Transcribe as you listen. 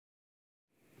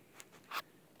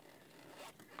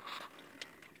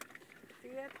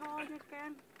thôi như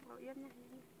can, bảo yên nha.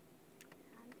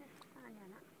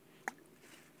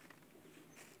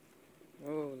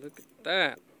 Oh, look at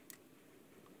that.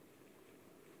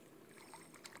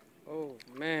 Oh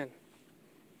man,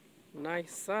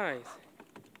 nice size.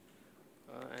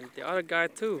 And the other guy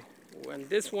too, and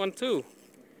this one too.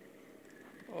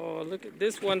 Oh, look at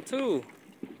this one too.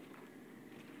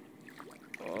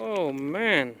 Oh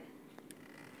man.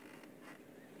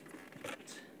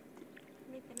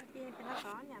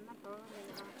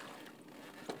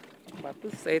 Bà cứ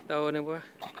xe tàu này quá.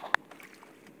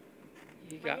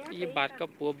 Ý bạt có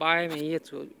bùa bay mà ý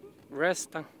chủ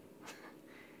rest tăng.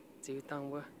 Chịu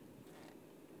tăng quá.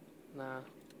 Nào.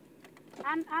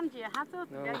 Ăn gì hả chứ?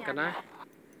 No, cái này.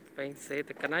 Phênh xe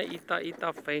thì cái này ít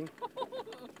phênh.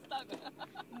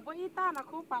 Với ít ta là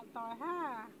khu bạc tỏi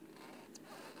ha.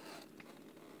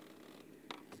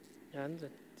 Nhắn rồi,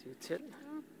 chịu chết.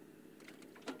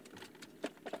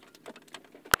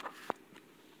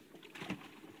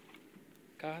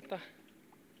 Cá ta.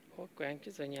 Có quen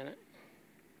chứ giờ nhà này.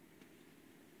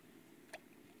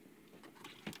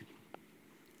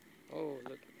 Oh,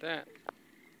 look at that.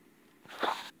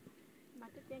 Mà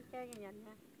cái chén cây nhận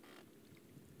nha.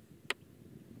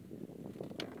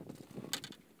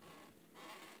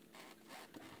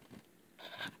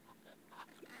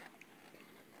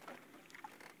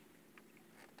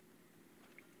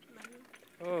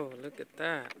 Oh, look at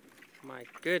that. My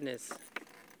goodness.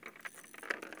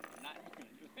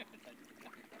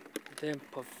 Them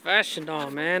professional,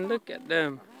 man. Look at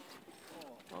them.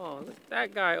 Oh, look at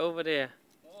that guy over there.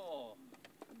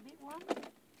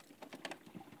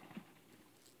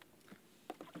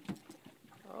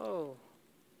 Oh.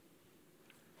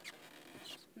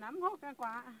 Nắm hốt cái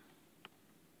quả.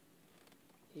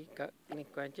 He got me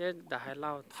quite đại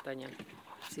lao ta nhận.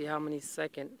 See how many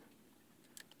seconds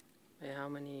and how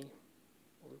many.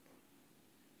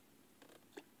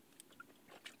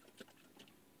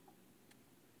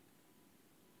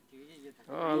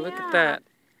 Oh, look at that.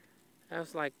 That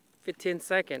was like 15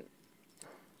 seconds.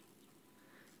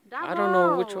 I don't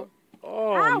know which one.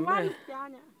 Oh, man.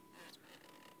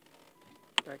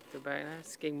 Back to back.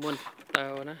 That's getting one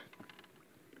tàu nữa.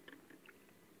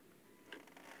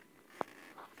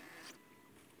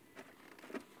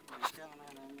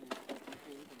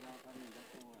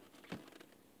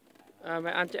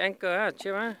 Mày ăn cho anchor á,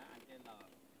 chưa má?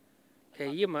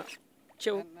 Cái gì mà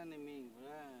chiêu.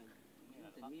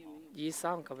 You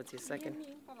sound couple of seconds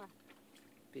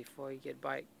before you get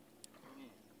bite.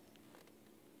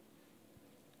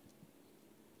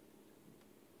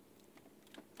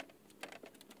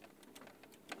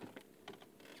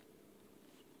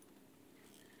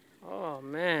 Oh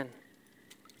man.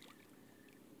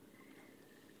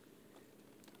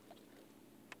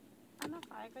 Nó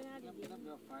phải có nhà gì.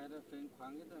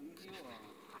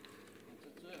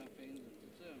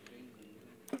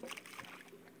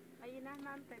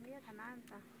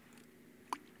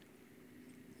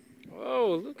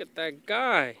 Oh, look at that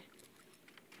guy.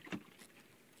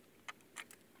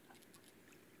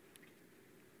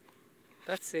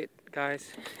 That's it,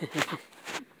 guys.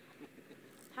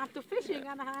 Time to fishing,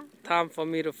 huh? Time for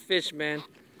me to fish, man.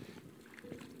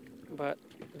 But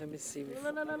let me see.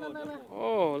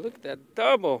 Oh, look at that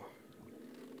double.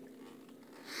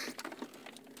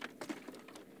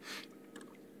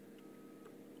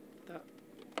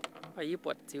 Phải giúp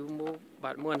bật chịu mua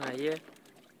bạn muôn hải ye.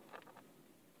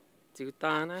 Chịu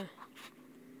ta nè.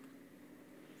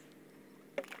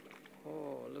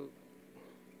 Oh, look.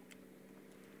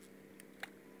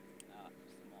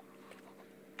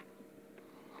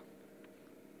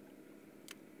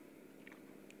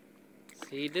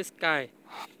 See this guy,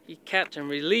 he catch and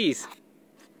release.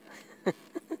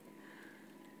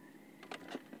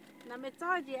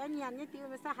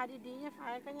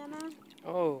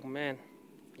 Oh man,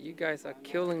 you guys are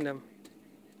killing them.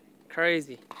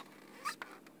 Crazy.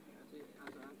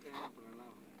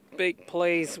 Big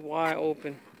plays wide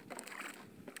open.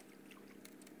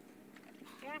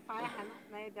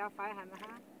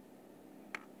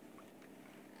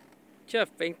 Chưa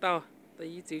phanh tao, tao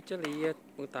ý chịu cho lý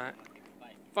mù tạ.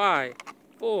 5,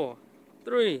 4,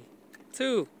 3,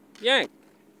 2, yank.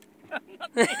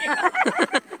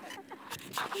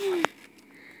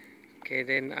 Okay,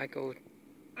 then I go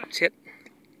chit.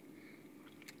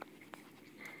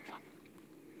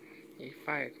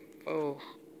 5, 4.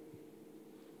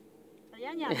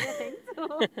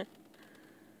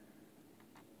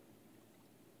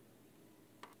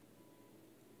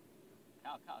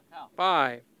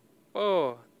 5,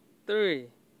 4, 3,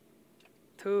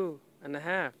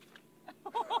 2.5.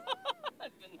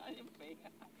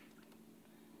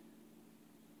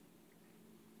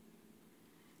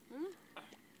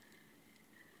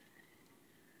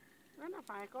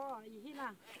 phải có gì hít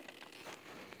nào.